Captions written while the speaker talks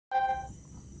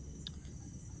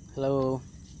Hello.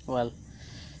 Well,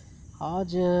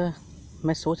 आज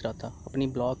मैं सोच रहा था अपनी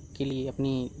ब्लॉग के लिए,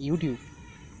 अपनी यूट्यूब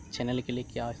चैनल के लिए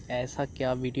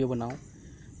क्या वीडियो बनाऊं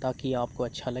ताकि आपको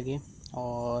अच्छा लगे।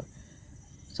 और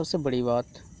सबसे बड़ी बात,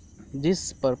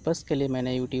 जिस पर्पस के लिए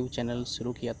मैंने यूट्यूब चैनल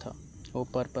शुरू किया था वो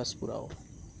पर्पस पूरा हो।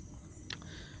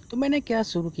 तो मैंने क्या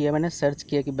शुरू किया, मैंने सर्च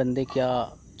किया कि बंदे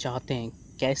क्या चाहते हैं,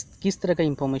 किस तरह का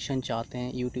इंफॉर्मेशन चाहते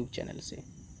हैं यूट्यूब चैनल से।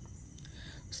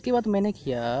 उसके बाद मैंने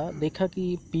देखा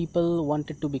कि people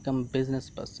wanted to become business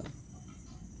person,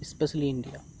 specially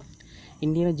India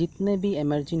में जितने भी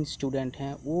इमर्जिंग स्टूडेंट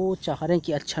हैं वो चाह रहे हैं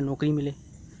कि अच्छा नौकरी मिले,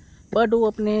 बट वो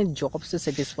अपने जॉब से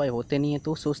सेटिस्फाई होते नहीं हैं,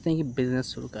 तो सोचते हैं कि बिज़नेस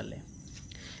शुरू कर लें।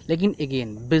 लेकिन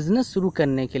अगेन, बिज़नेस शुरू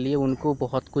करने के लिए उनको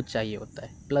बहुत कुछ चाहिए होता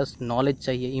है, प्लस नॉलेज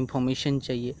चाहिए, इंफॉर्मेशन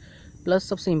चाहिए, प्लस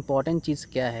सबसे इम्पॉर्टेंट चीज़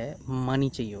क्या है, मनी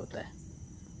चाहिए होता है।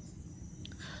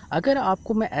 अगर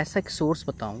आपको मैं ऐसा एक सोर्स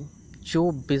बताऊं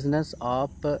जो बिज़नेस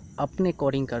आप अपने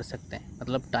अकॉर्डिंग कर सकते हैं,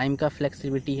 मतलब टाइम का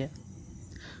फ्लेक्सिबिलिटी है,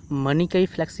 मनी का ही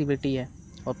फ्लेक्सिबिलिटी है,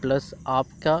 और प्लस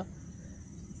आपका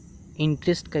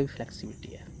इंटरेस्ट का भी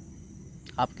फ्लेक्सिबिलिटी है।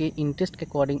 आपके इंटरेस्ट के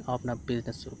अकॉर्डिंग आप अपना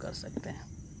बिजनेस शुरू कर सकते हैं।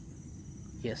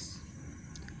 यस,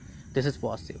 दिस इज़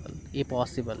पॉसिबल, ये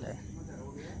पॉसिबल है।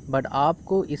 बट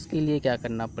आपको इसके लिए क्या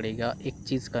करना पड़ेगा, एक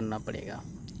चीज़ करना पड़ेगा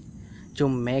जो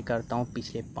मैं करता हूँ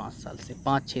पिछले 5 साल से,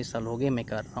 5-6 साल हो गए मैं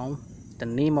कर रहा हूँ। The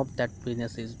name of that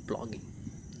business is blogging.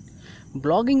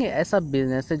 Blogging ऐसा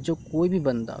बिजनेस है जो कोई भी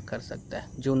बंदा कर सकता है,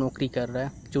 जो नौकरी कर रहा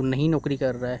है, जो नहीं नौकरी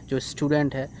कर रहा है, जो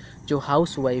स्टूडेंट है, जो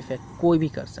हाउस वाइफ है, कोई भी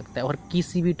कर सकता है और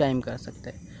किसी भी टाइम कर सकता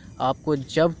है। आपको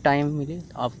जब टाइम मिले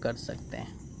आप कर सकते हैं।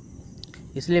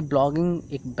 इसलिए ब्लॉगिंग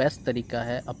एक बेस्ट तरीका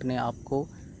है अपने आप को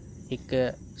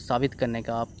एक साबित करने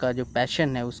का, आपका जो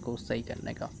पैशन है उसको सही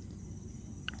करने का।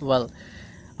 वेल,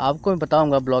 आपको मैं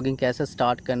बताऊंगा ब्लॉगिंग कैसे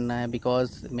स्टार्ट करना है,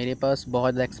 बिकॉज़ मेरे पास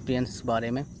बहुत एक्सपीरियंस इस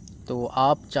बारे में। तो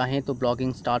आप चाहें तो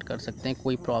ब्लॉगिंग स्टार्ट कर सकते हैं,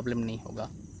 कोई प्रॉब्लम नहीं होगा।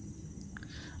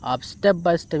 आप स्टेप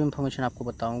बाय स्टेप इन्फॉर्मेशन आपको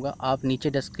बताऊंगा, आप नीचे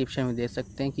डिस्क्रिप्शन में दे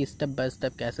सकते हैं कि स्टेप बाय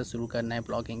स्टेप कैसे शुरू करना है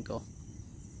ब्लॉगिंग को।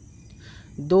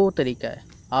 दो तरीका है,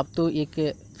 आप तो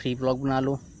एक फ्री ब्लॉग बना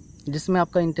लो जिसमें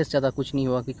आपका इंटरेस्ट ज़्यादा कुछ नहीं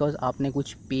होगा, बिकॉज आपने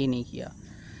कुछ पे नहीं किया।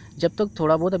 जब तक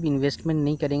थोड़ा बहुत आप इन्वेस्टमेंट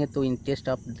नहीं करेंगे तो इंटरेस्ट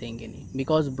आप देंगे नहीं,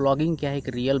 बिकॉज ब्लॉगिंग क्या है, एक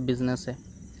रियल बिजनेस है,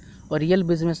 और रियल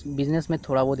बिजनेस में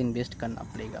थोड़ा बहुत इन्वेस्ट करना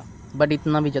पड़ेगा, बट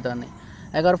इतना भी ज़्यादा नहीं।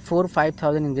 अगर 4-5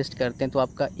 थाउजेंड इन्वेस्ट करते हैं तो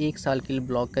आपका 1 साल के लिए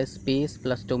ब्लॉग का स्पेस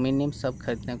प्लस डोमेन नेम सब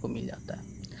खरीदने को मिल जाता है।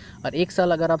 और 1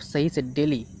 साल अगर आप सही से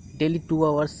डेली 2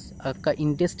 आवर्स का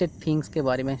इंटरेस्टेड थिंग्स के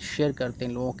बारे में शेयर करते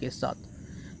हैं लोगों के साथ,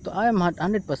 तो आई एम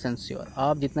 100% श्योर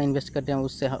आप जितना इन्वेस्ट करते हैं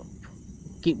उससे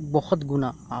कि बहुत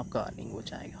गुना आपका अर्निंग हो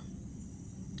जाएगा।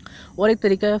 और एक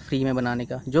तरीका है फ्री में बनाने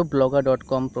का, जो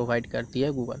blogger.com प्रोवाइड करती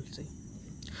है गूगल से।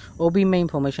 वो भी मैं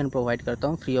इंफॉर्मेशन प्रोवाइड करता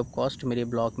हूँ फ्री ऑफ कॉस्ट मेरे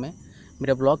ब्लॉग में।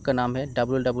 मेरा ब्लॉग का नाम है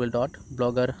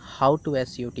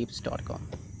www.bloggerhowtoseotips.com।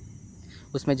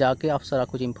 उसमें जाके आप सारा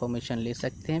कुछ इंफॉर्मेशन ले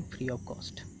सकते हैं फ्री ऑफ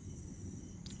कॉस्ट,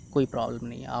 कोई प्रॉब्लम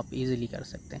नहीं है, आप इजीली कर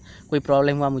सकते हैं। कोई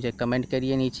प्रॉब्लम हुआ मुझे कमेंट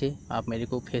करिए नीचे, आप मेरे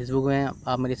को फेसबुक में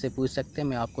आप मेरे से पूछ सकते हैं,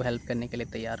 मैं आपको हेल्प करने के लिए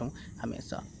तैयार हूँ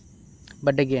हमेशा।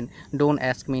 But again, don't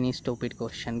ask me any stupid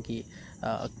question कि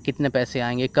कितने पैसे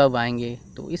आएंगे, कब आएंगे।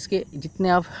 तो इसके जितने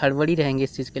आप हड़बड़ी रहेंगे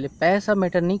इस चीज़ के लिए, पैसा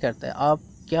मैटर नहीं करता है, आप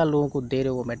क्या लोगों को दे रहे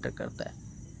हो वो मैटर करता है।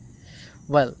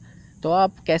 वेल, तो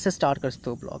आप कैसे स्टार्ट कर सकते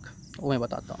हो ब्लॉग, वो मैं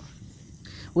बताता हूँ।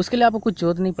 उसके लिए आपको कुछ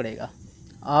जरूरत नहीं पड़ेगा,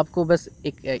 आपको बस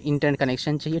एक इंटरनेट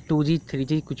कनेक्शन चाहिए, 2G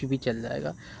 3G कुछ भी चल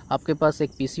जाएगा। आपके पास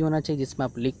एक पीसी होना चाहिए जिसमें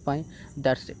आप लिख पाएँ,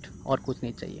 दैट्स इट, और कुछ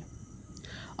नहीं चाहिए।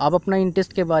 आप अपना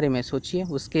इंटरेस्ट के बारे में सोचिए,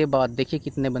 उसके बाद देखिए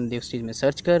कितने बंदे उस चीज़ में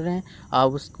सर्च कर रहे हैं,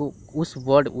 आप उसको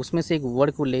उसमें से एक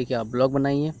वर्ड को लेके आप ब्लॉग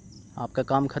बनाइए, आपका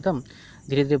काम ख़त्म।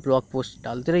 धीरे धीरे ब्लॉग पोस्ट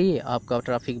डालते रहिए, आपका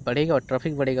ट्रैफिक बढ़ेगा, और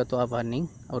ट्रैफिक बढ़ेगा तो आप अर्निंग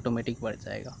ऑटोमेटिक बढ़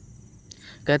जाएगा।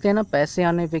 कहते हैं ना, पैसे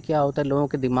आने पे क्या होता है, लोगों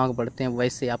के दिमाग बढ़ते हैं,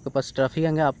 वैसे आपके पास ट्रैफिक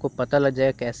आएंगे, आपको पता लग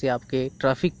जाएगा कैसे आपके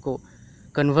ट्रैफिक को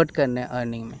कन्वर्ट करना है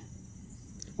अर्निंग में।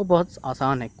 वो बहुत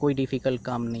आसान है, कोई डिफ़िकल्ट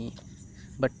काम नहीं है।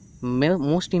 But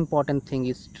most important thing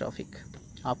is traffic.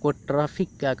 आपको ट्रैफिक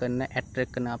क्या करना है,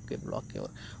 अट्रैक्ट करना है आपके ब्लॉग की ओर।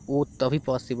 वो तभी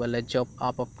पॉसिबल है जब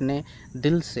आप अपने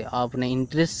दिल से, अपने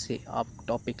इंटरेस्ट से आप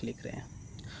टॉपिक लिख रहे हैं।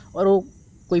 और वो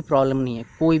कोई प्रॉब्लम नहीं है,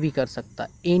 कोई भी कर सकता है,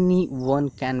 any one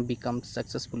can become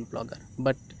successful blogger.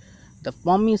 But the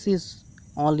promise is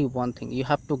only one thing, you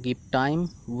have to give time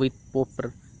with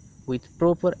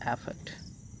proper effort.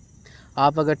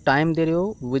 आप अगर टाइम दे रहे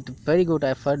हो with very good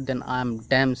effort, then I am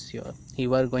damn sure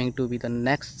you are going to be the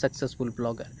next successful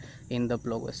blogger in the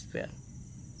blogosphere.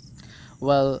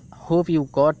 Well, hope you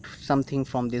got something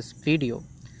from this video.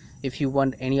 If you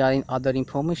want any other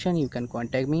information, you can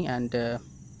contact me, and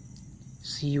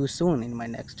see you soon in my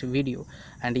next video.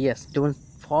 And yes, don't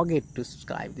forget to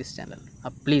subscribe this channel.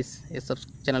 आप please इस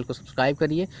channel को subscribe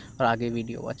करिए और आगे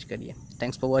video watch करिए।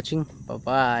 Thanks for watching, bye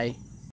bye.